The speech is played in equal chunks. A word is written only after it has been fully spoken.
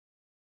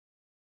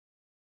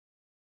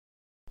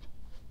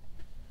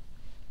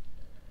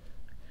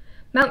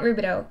Mount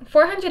Rubidoux,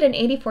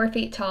 484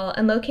 feet tall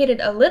and located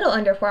a little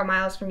under 4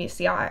 miles from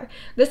UCR,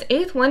 this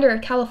eighth wonder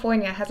of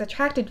California has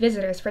attracted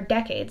visitors for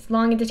decades,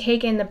 longing to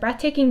take in the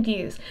breathtaking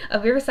views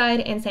of Riverside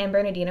and San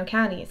Bernardino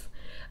counties.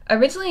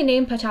 Originally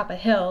named Pachapa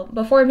Hill,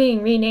 before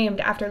being renamed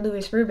after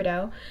Louis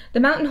Rubidoux, the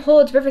mountain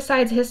holds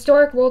Riverside's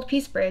historic World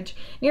Peace Bridge,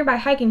 nearby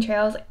hiking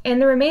trails,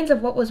 and the remains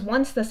of what was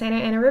once the Santa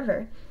Ana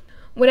River.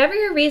 Whatever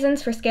your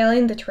reasons for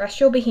scaling the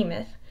terrestrial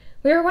behemoth,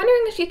 we were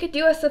wondering if you could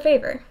do us a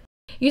favor.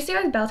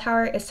 UCR's bell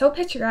tower is so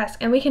picturesque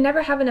and we can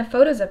never have enough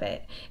photos of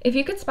it. If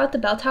you could spout the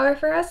bell tower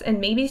for us and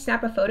maybe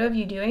snap a photo of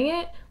you doing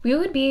it, we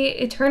would be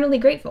eternally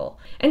grateful.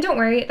 And don't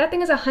worry, that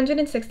thing is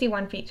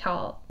 161 feet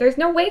tall. There's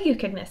no way you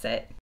could miss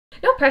it.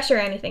 No pressure or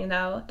anything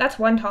though, that's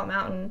one tall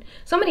mountain.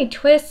 So many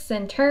twists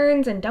and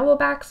turns and double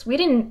backs, we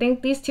didn't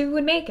think these two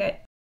would make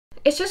it.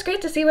 It's just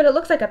great to see what it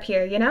looks like up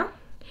here, you know?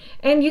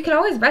 And you can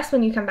always rest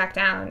when you come back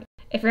down.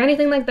 If you're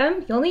anything like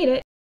them, you'll need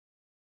it.